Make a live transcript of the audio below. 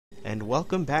and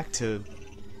welcome back to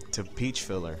Peach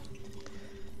Filler.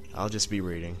 I'll just be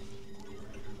reading.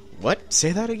 What?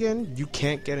 Say that again? You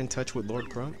can't get in touch with Lord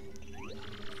Crump?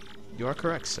 You are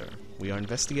correct, sir. We are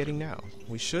investigating now.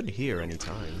 We should hear any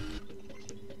time.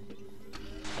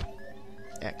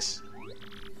 X.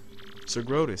 Sir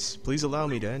Grotus, please allow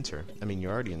me to enter. I mean,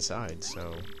 you're already inside,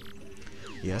 so...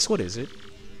 Yes, what is it?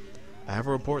 I have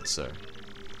a report, sir.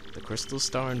 The Crystal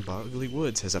Star in Boggly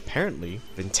Woods has apparently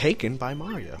been taken by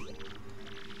Mario.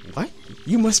 What?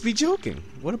 You must be joking.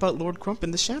 What about Lord Crump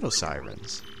and the Shadow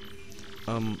Sirens?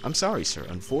 I'm sorry, sir.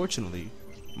 Unfortunately,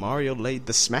 Mario laid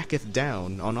the smacketh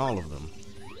down on all of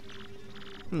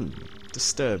them.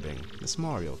 Disturbing. This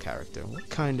Mario character. What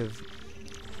kind of...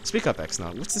 Speak up,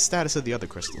 x-nauts. What's the status of the other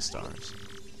Crystal Stars?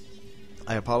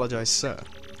 I apologize, sir.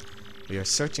 We are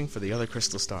searching for the other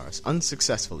Crystal Stars.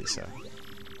 Unsuccessfully, sir.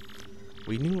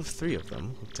 We knew of 3 of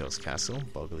them. Hooktail's Castle,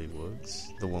 Boggly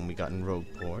Woods, the one we got in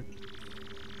Rogueport.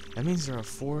 That means there are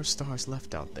 4 stars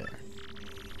left out there.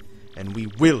 And we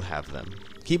will have them.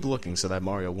 Keep looking so that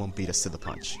Mario won't beat us to the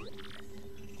punch.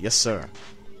 Yes, sir.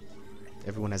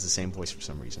 Everyone has the same voice for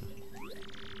some reason.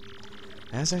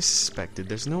 As I suspected,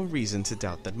 there's no reason to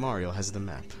doubt that Mario has the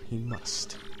map. He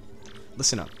must.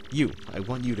 Listen up. You. I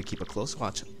want you to keep a close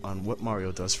watch on what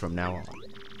Mario does from now on.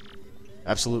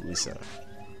 Absolutely, sir.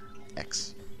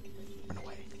 X. Run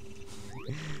away.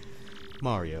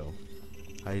 Mario.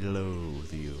 I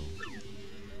loathe you.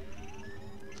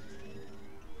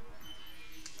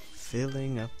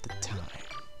 Filling up the time.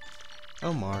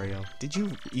 Oh, Mario, did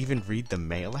you even read the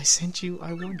mail I sent you?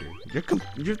 I wonder.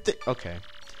 Okay.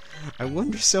 I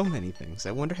wonder so many things.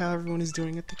 I wonder how everyone is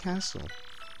doing at the castle.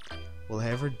 Will I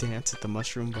ever dance at the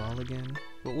mushroom ball again?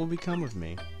 What will become of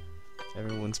me?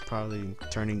 Everyone's probably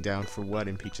turning down for what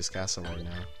in Peach's castle right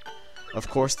now. Of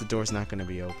course the door's not going to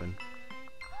be open.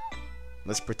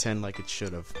 Let's pretend like it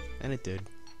should have. And it did.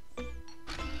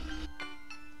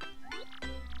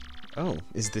 Oh,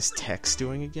 is this T.E.C.H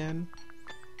doing again?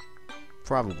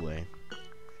 Probably.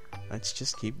 Let's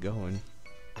just keep going.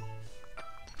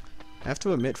 I have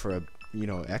to admit, for a,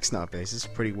 x-nauts base, it's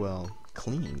pretty well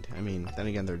cleaned. I mean, then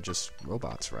again, they're just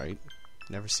robots, right?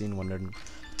 Never seen one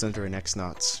that's under an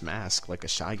x-nauts mask, like a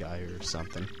Shy Guy or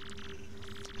something.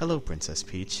 Hello, Princess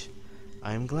Peach.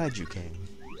 I am glad you came.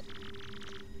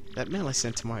 That mail I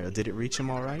sent to Mario, did it reach him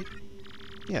alright?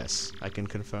 Yes, I can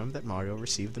confirm that Mario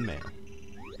received the mail.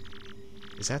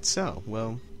 Is that so?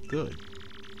 Well, good.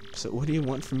 So what do you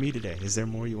want from me today? Is there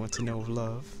more you want to know of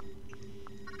love?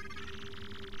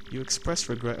 You expressed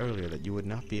regret earlier that you would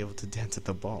not be able to dance at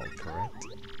the ball, correct?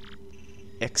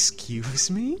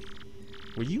 Excuse me?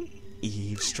 Were you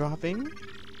eavesdropping?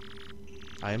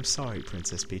 I am sorry,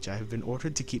 Princess Peach. I have been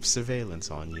ordered to keep surveillance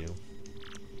on you.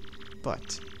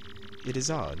 But it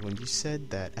is odd when you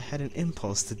said that I had an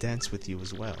impulse to dance with you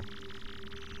as well.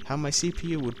 How my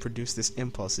CPU would produce this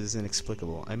impulse is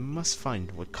inexplicable. I must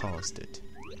find what caused it.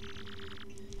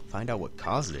 Find out what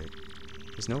caused it?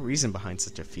 There's no reason behind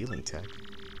such a feeling, Tech.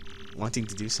 Wanting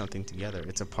to do something together,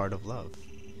 it's a part of love.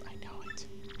 I know it.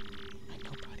 I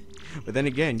know, buddy. But then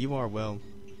again, you are, well,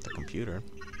 the computer.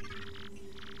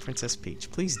 Princess Peach,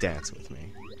 please dance with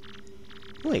me.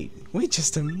 Wait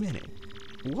just a minute.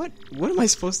 What am I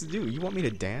supposed to do? You want me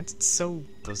to dance? It's so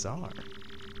bizarre.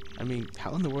 I mean,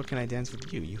 how in the world can I dance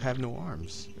with you? You have no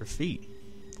arms, or feet,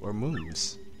 or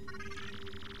moves.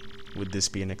 Would this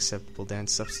be an acceptable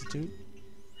dance substitute?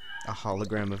 A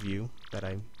hologram of you that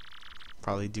I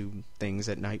probably do things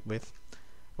at night with?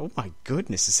 Oh my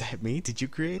goodness, is that me? Did you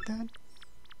create that?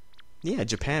 Yeah,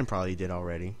 Japan probably did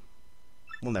already.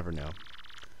 We'll never know.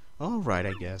 Alright,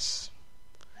 I guess.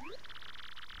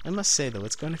 I must say, though,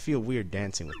 it's going to feel weird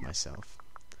dancing with myself.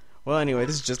 Well, anyway,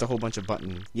 this is just a whole bunch of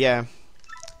button... Yeah.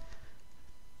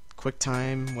 Quick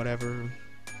time, whatever.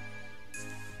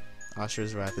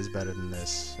 Asura's Wrath is better than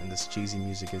this, and this cheesy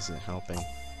music isn't helping.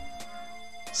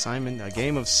 A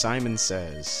game of Simon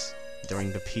Says,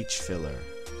 during the Peach Filler.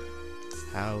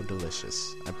 How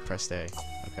delicious. I pressed A,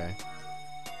 okay.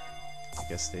 I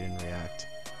guess they didn't react.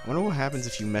 I wonder what happens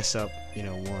if you mess up,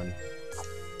 one.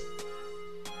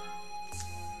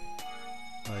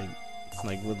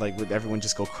 Would everyone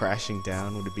just go crashing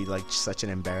down? Would it be like such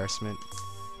an embarrassment?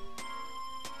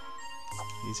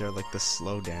 These are like the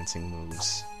slow dancing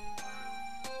moves.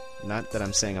 Not that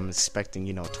I'm saying I'm expecting,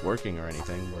 twerking or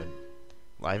anything, but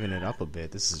liven it up a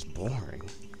bit. This is boring.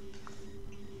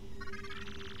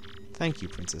 Thank you,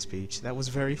 Princess Peach. That was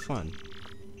very fun.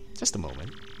 Just a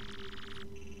moment.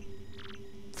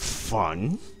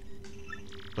 Fun?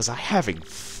 Was I having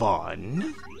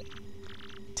fun?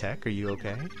 Tech, are you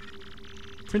okay?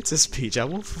 Princess Peach, I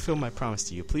will fulfill my promise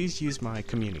to you. Please use my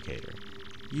communicator.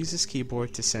 use this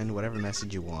keyboard to send whatever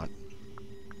message you want.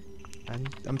 And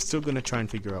I'm still gonna try and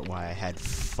figure out why I had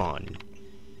fun.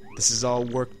 This is all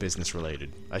work business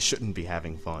related. I shouldn't be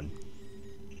having fun.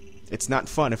 It's not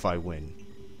fun if I win.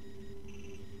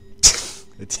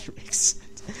 It didn't make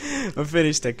sense. I'm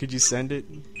finished. Could you send it?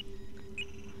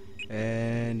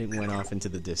 And it went off into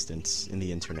the distance in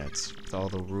the internet with all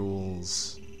the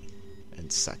rules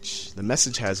and such. The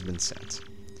message has been sent.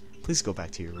 Please go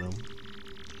back to your room.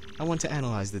 I want to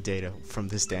analyze the data from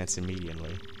this dance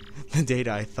immediately. The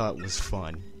data I thought was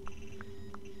fun.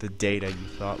 The data you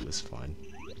thought was fun.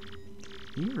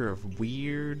 You're a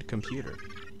weird computer.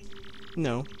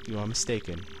 No, you are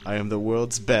mistaken. I am the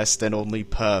world's best and only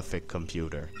perfect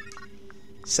computer.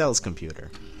 Cell's computer.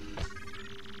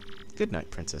 Good night,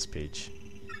 Princess Peach.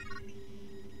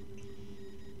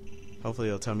 Hopefully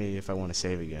it'll tell me if I want to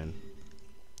save again.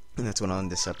 And that's what on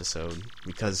this episode.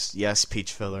 Because, yes,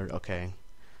 Peach filler, okay.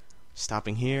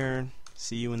 Stopping here.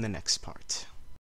 See you in the next part.